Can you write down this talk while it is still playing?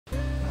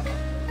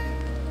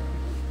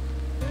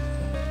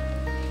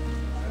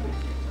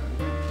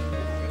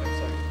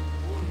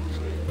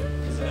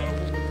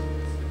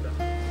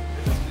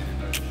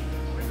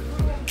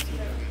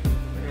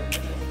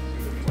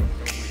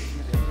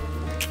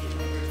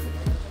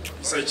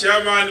Mr.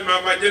 Chairman,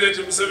 Mama Janet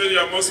Museveni, you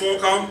are most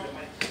welcome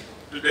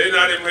to the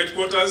NRM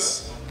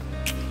headquarters.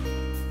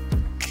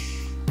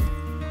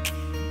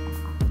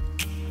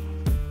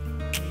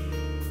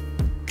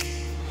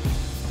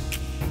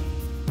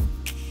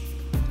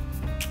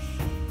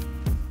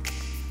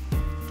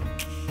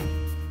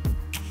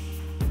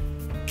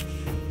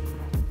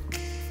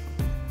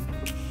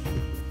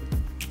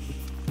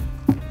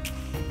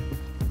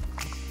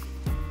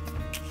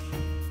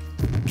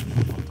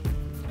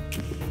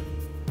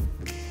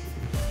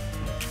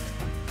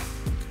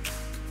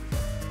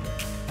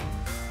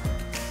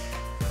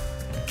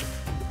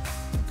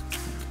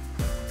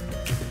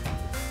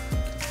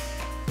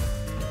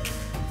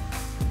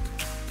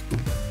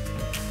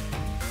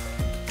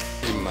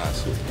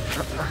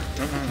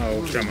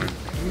 Chairman.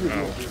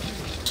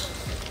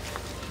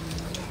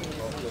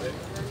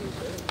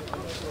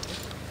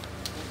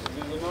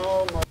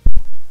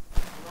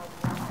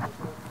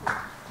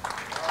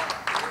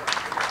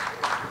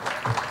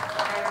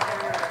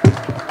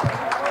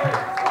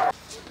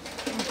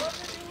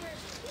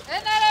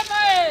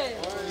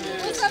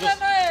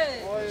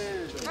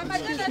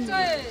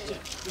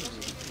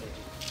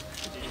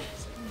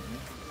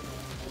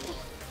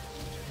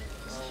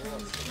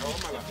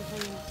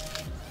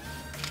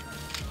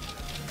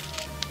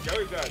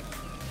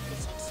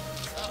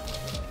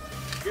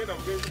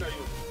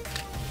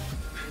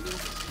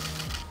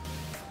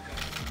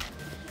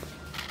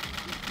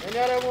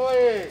 NRM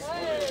oye!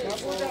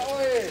 Mabuda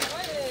oye!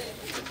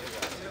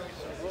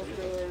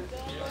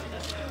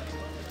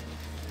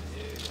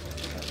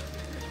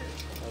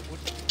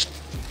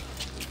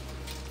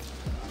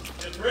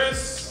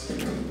 Address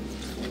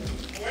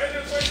for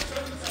any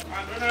questions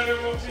and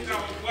Honorable Peter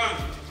Ogwan,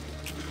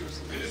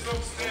 Minister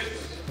of State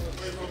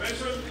for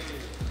Information,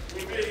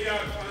 will be here to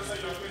answer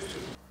your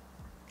questions.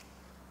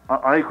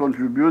 I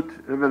contribute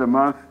every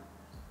month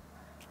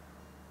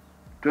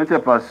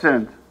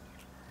 20%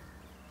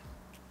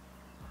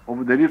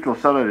 of the little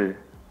salary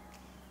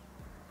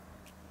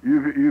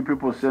you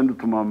people send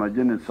to Mama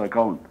Janet's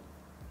account.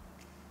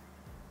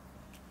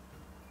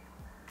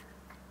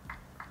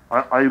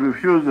 I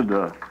refused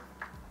the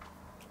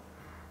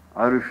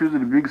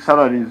big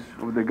salaries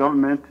of the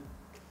government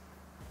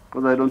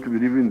because I don't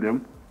believe in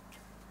them.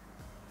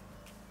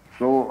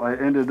 So I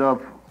ended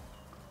up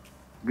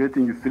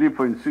getting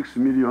 3.6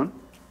 million,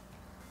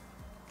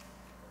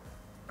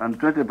 and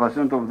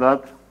 20% of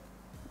that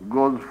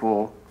goes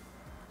for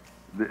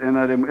the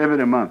NRM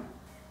every month.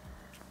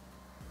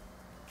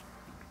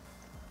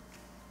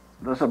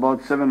 That's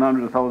about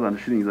 700,000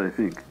 shillings, I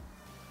think.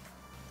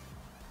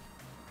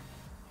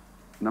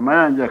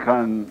 Namayanja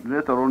can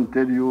later on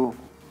tell you,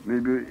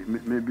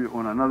 maybe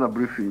on another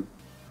briefing,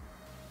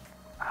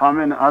 how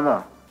many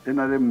other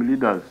NRM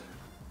leaders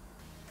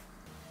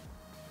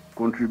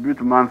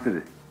contribute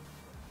monthly.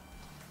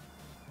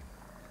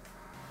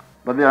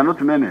 But there are not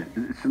many.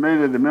 It's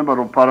mainly the members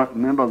of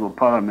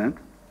parliament.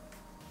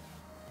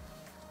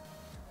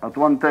 At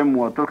one time, we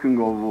were talking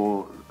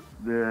of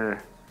the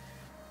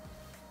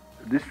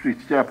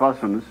district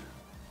chairpersons,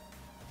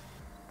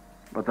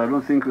 but I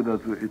don't think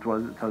that it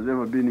has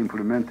ever been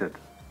implemented.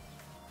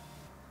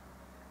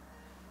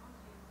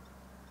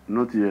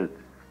 Not yet.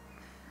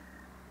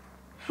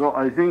 So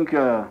I think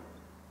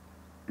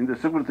in the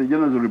Secretary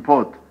General's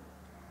report,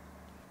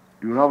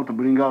 you have to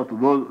bring out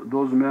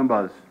those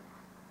members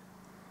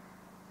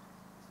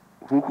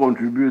who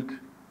contribute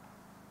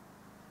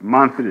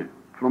monthly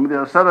from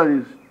their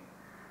salaries.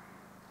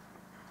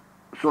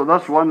 So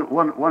that's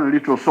one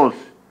little source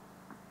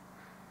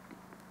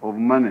of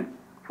money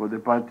for the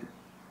party.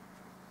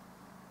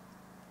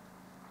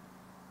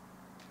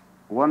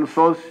 One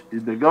source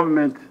is the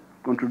government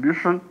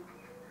contribution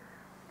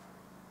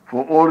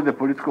for all the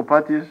political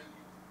parties,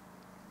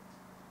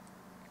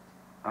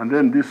 and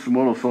then this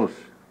small source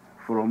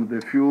from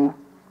the few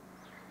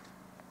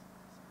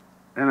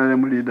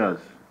NRM leaders.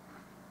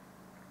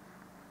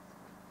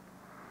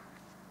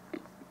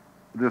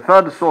 The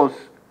third source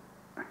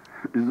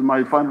is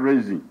my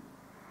fundraising.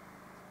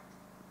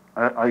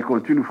 I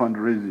continue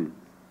fundraising.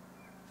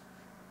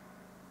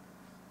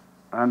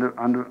 And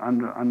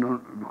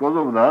because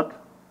of that,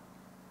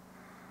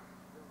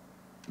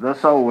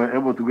 that's how we're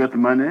able to get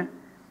money,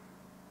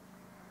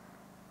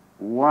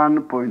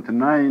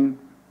 $1.9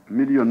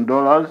 million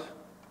to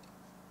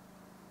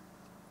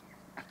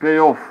pay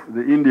off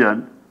the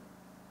Indian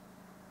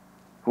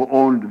who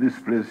owned this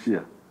place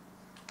here.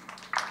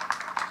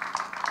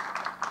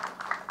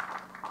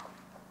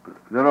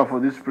 Therefore,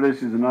 this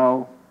place is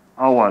now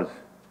ours.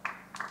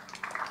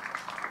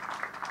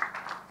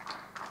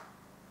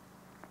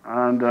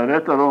 And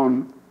later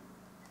on,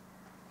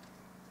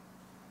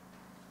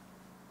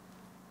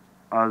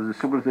 as the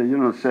Secretary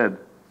General said,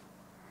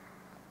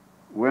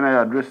 when I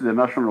address the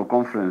National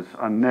Conference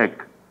and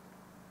NEC,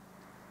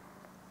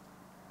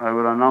 I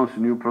will announce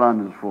new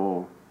plans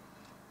for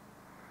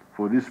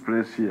this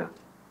place here.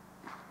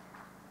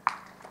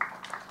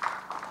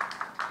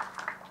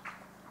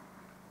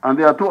 And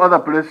there are two other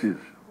places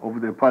of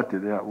the party.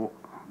 There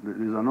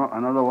is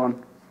another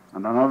one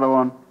and another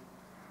one.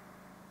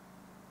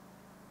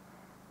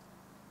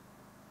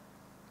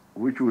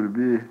 which will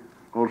be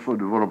also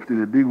developed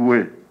in a big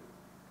way.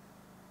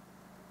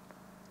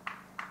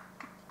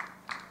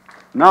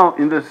 Now,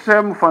 in the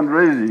same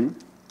fundraising,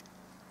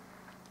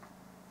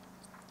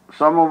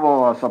 some of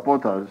our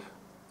supporters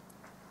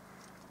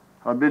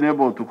have been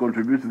able to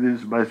contribute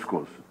these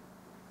bicycles.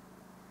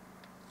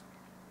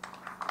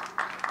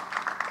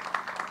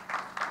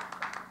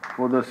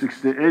 For the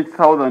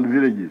 68,000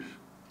 villages.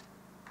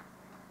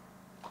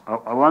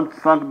 I want to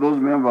thank those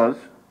members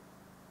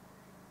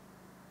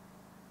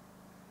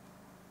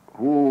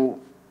who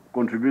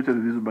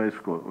contributed this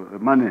bicycle,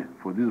 money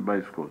for these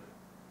bicycles.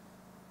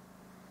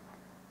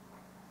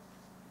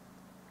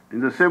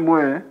 In the same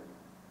way,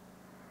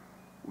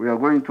 we are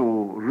going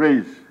to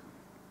raise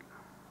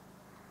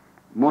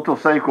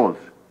motorcycles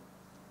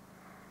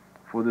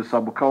for the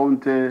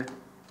sub-county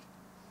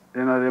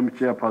NRM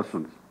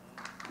chairpersons.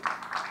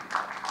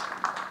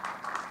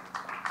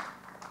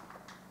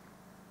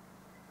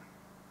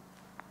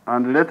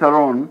 And later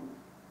on,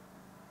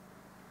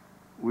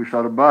 we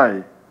shall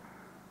buy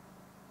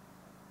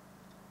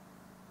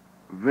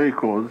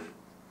vehicles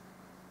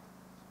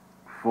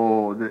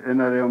for the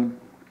NRM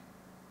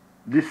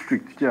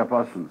district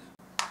chairpersons.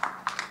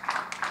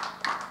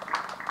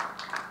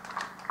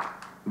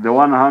 The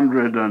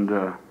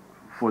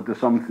 140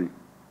 something,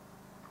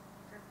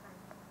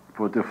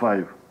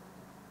 45.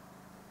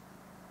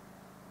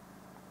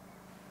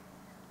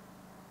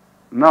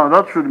 Now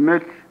that should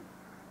make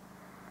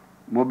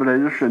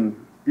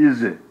mobilization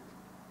easy,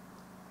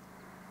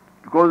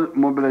 because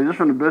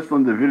mobilization based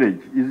on the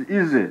village is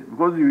easy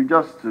because you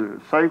just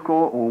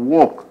cycle or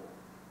walk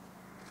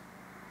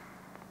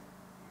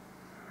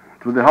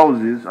to the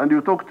houses and you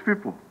talk to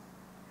people.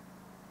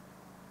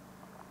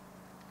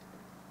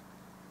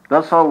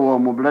 That's how we are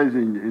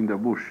mobilizing in the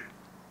bush.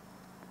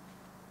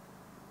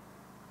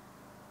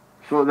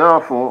 So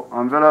therefore,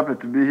 I'm very happy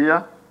to be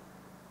here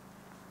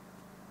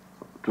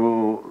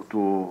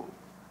to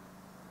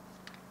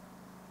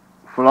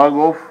flag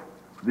off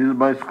these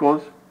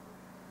bicycles,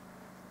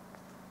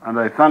 and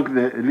I thank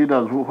the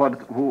leaders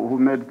who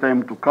made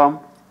time to come,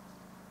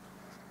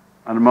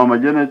 and Mama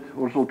Janet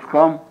also to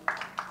come,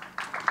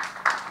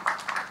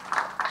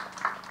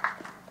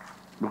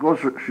 because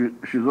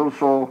she's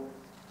also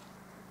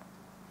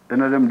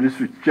NRM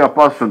district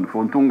chairperson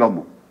for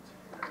Ntungamo.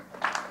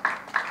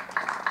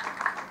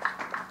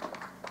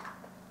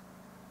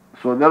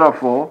 So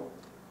therefore,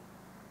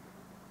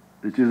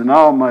 it is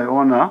now my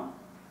honor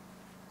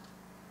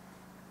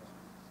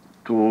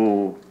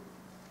to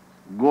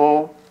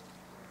go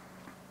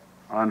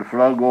and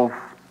flag off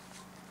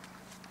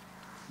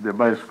the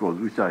bicycles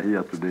which are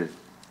here today.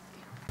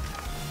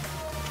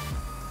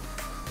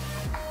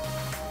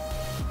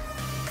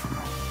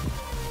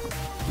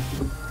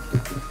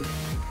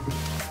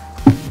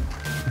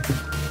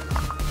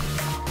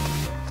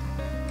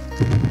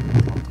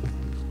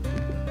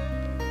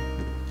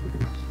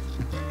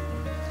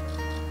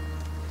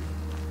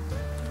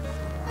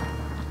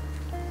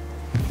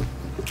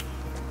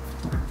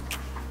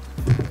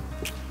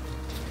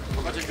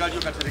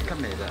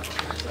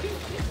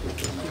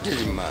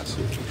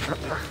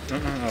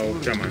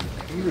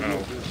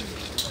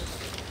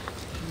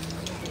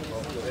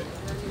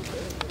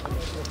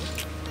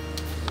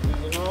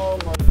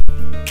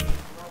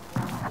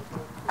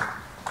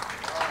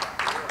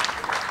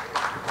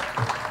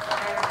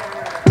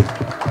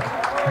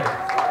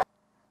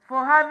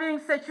 For having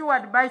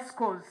secured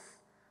bicycles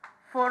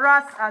for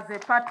us as a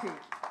party.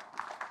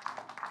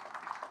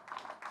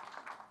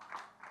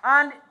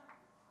 And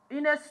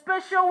in a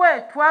special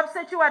way, to have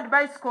secured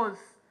bicycles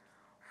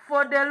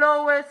for the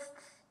lowest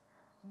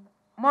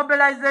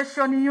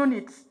mobilization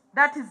unit,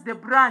 that is the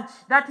branch,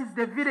 that is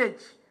the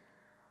village,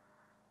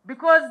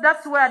 because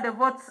that's where the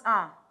votes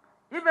are.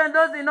 Even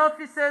those in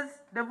offices,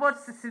 the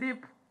votes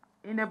sleep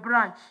in a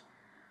branch.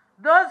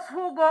 Those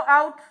who go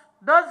out,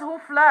 those who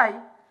fly,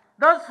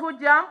 those who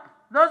jump,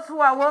 those who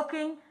are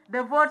walking,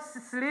 the votes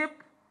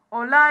sleep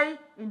or lie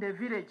in the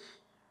village.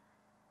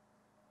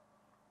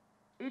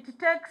 It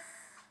takes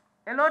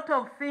a lot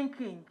of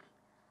thinking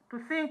to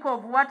think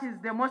of what is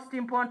the most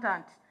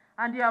important,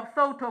 and you have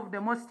thought of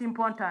the most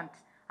important,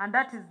 and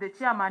that is the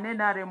chairman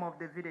NRM of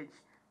the village.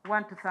 I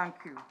want to thank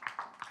you.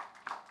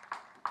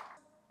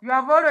 You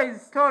have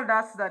always told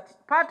us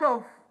that part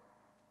of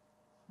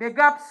the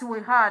gaps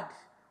we had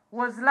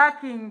was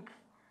lacking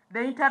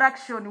the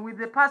interaction with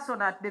the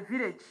person at the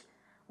village.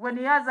 When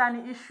he has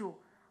an issue,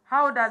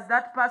 how does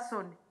that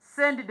person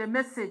send the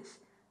message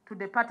to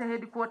the party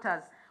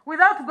headquarters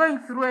without going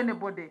through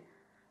anybody?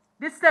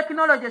 This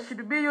technology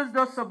should be used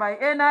also by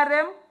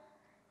NRM.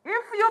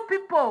 If you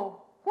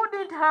people who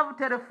didn't have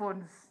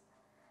telephones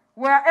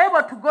were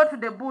able to go to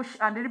the bush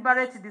and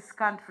liberate this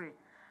country,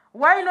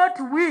 why not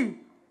we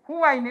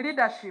who are in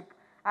leadership,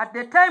 at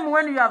the time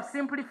when you have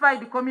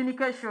simplified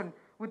communication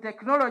with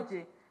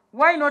technology,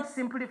 why not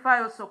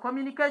simplify also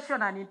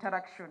communication and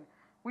interaction?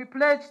 We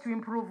pledge to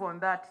improve on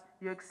that,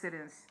 Your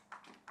Excellency.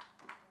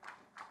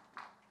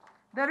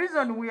 The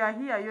reason we are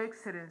here, Your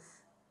Excellency,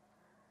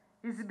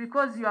 is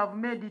because you have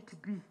made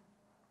it be.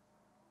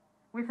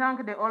 We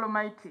thank the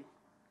Almighty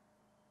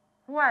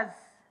who has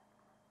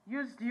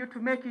used you to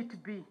make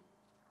it be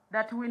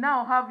that we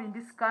now have in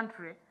this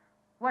country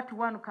what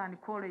one can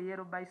call a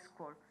yellow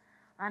bicycle.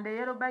 And a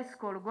yellow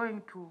bicycle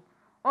going to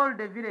all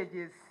the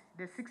villages,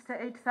 the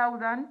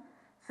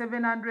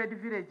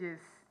 68,700 villages.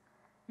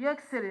 Your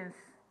Excellency,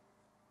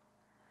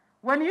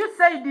 when you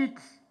said it,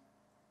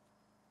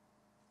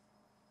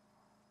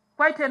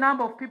 quite a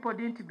number of people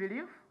didn't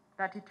believe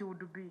that it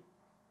would be.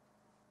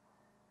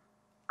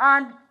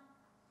 And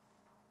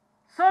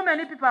so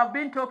many people have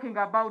been talking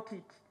about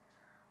it.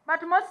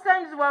 But most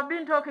times we have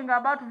been talking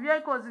about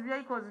vehicles.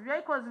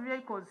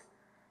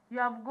 You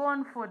have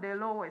gone for the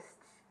lowest,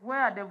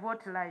 where the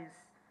vote lies,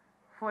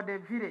 for the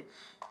village.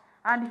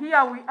 And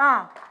here we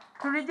are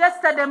to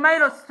register the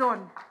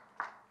milestone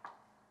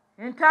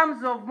in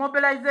terms of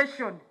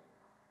mobilization,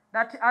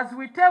 that as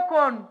we take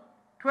on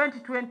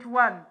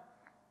 2021,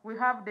 we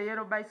have the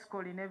yellow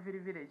bicycle in every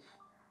village.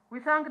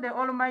 We thank the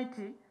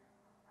Almighty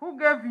who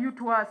gave you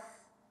to us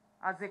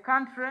as a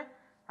country,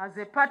 as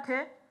a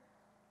party,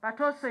 but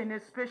also in a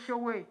special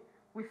way.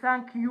 We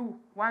thank you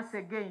once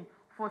again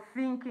for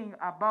thinking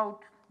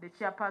about the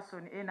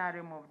chairperson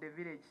NRM of the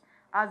village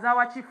as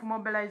our chief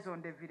mobilizer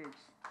on the village.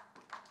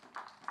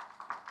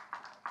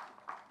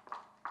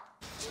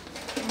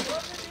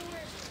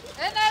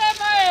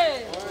 NRM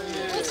oye!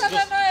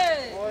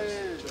 Museveni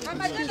oye!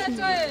 Mama Janet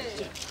oye!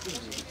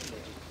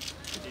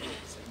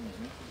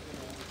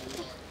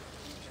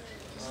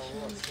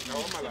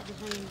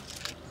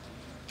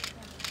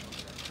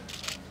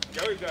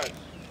 Yoweri God.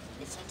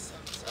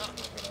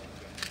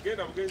 Get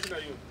up against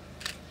you.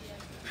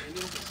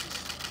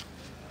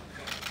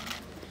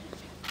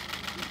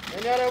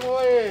 NRM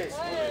oye!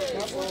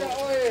 Mabuta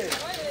oye!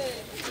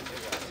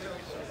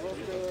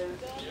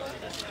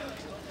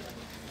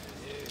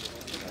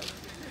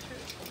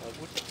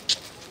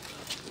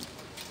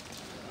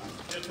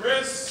 The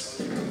press,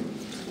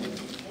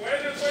 for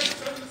any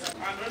questions,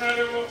 and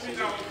Honorable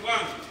Peter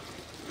Ogwan,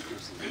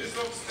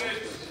 Minister of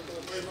State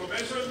for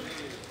Information,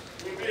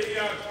 will be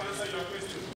here to answer your questions.